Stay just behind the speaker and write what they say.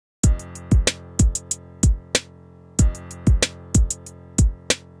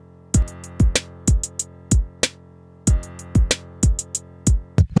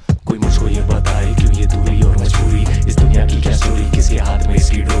की क्या स्टोरी, किसके हाथ में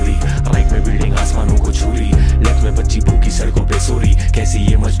इसकी डोरी। राइट में बिल्डिंग आसमानों को छूरी, लेफ्ट में बच्ची भूखी सड़कों पे सोरी। कैसी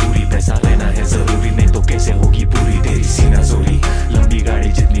ये मजबूरी, पैसा लेना है जरूरी, नहीं तो कैसे होगी पूरी तेरी सीना जोरी। लंबी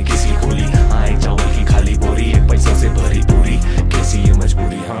गाड़ी जितनी किसकी खोली, हाँ एक चावल की खाली बोरी, एक पैसों से भरी पूरी। कैसी ये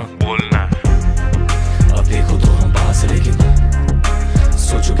मजबूरी, हाँ बोलना। अब देखो तो हम पास, लेकिन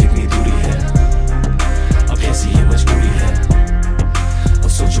सोचो कितनी दूरी है। अब कैसी ये मजबूरी है, अब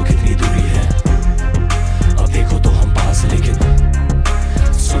सोचो कितनी दूरी है। अब देखो तो हम पास, लेकिन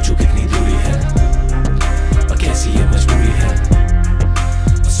सोचो कितनी दूरी है। अब कैसी ये मजबूरी है,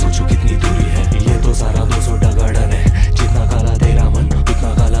 अब सोचो कितनी दूरी है। ये तो सारा 200 डगाडन है, जितना काला तेरा मन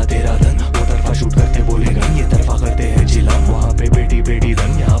उतना काला तेरा धन। वो तरफा शूट करते बोलेगा, ये तरफा करते हैं जिलम। वहाँ पे बेटी बेटी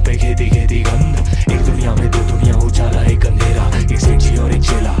धन, यहाँ पे खेती खेती गंध। एक दुनिया में दो दुनिया, उजाला एक अंधेरा, एक सेठी और एक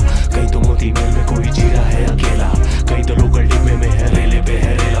चेला। कहीं तो मोती महल में कोई जी रहा है अकेला, कहीं तो लोकल डिब्बे में है रेले पे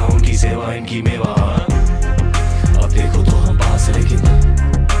है रेला। उनकी सेवा इनकी मेवा। अब देखो तो हम पास, लेकिन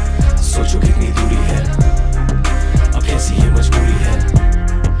सोचो कितनी दूरी है। अब कैसी ये मजबूरी है,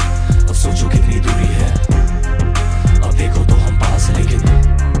 अब सोचो कितनी दूरी है। अब देखो तो हम पास, लेकिन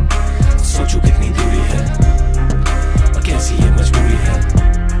सोचो कितनी दूरी है। अब कैसी ये मजबूरी है,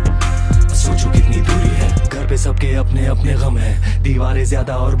 अब सोचो कितनी दूरी है। घर पे सबके अपने अपने गम है, दीवारें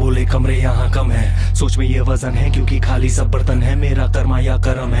ज्यादा और बोले कमरे यहाँ कम है। सोच में ये वजन है, क्योंकि खाली सब बर्तन है। मेरा कर्मा या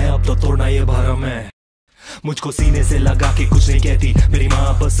करम है, अब तो तोड़ना ये भरम है। मुझको सीने से लगा के कुछ नहीं कहती, मेरी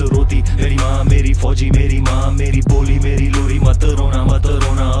माँ बस रोती। मेरी माँ मेरी फौजी, मेरी माँ मेरी बोली, मेरी लोरी। मत रोना मत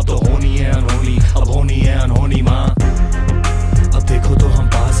रोना, अब तो होनी है अनहोनी, अब होनी है अनहोनी माँ। अब देखो तो हम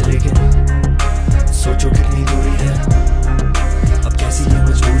पास, लेकिन सोचो कितनी दूरी है। अब कैसी ये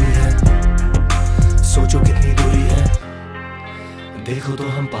मजबूरी है, सोचो कितनी दूरी है। देखो तो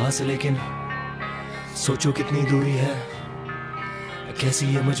हम पास, लेकिन सोचो कितनी दूरी है। कैसी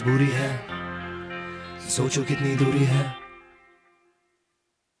ये मजबूरी है, सोचो कितनी दूरी है।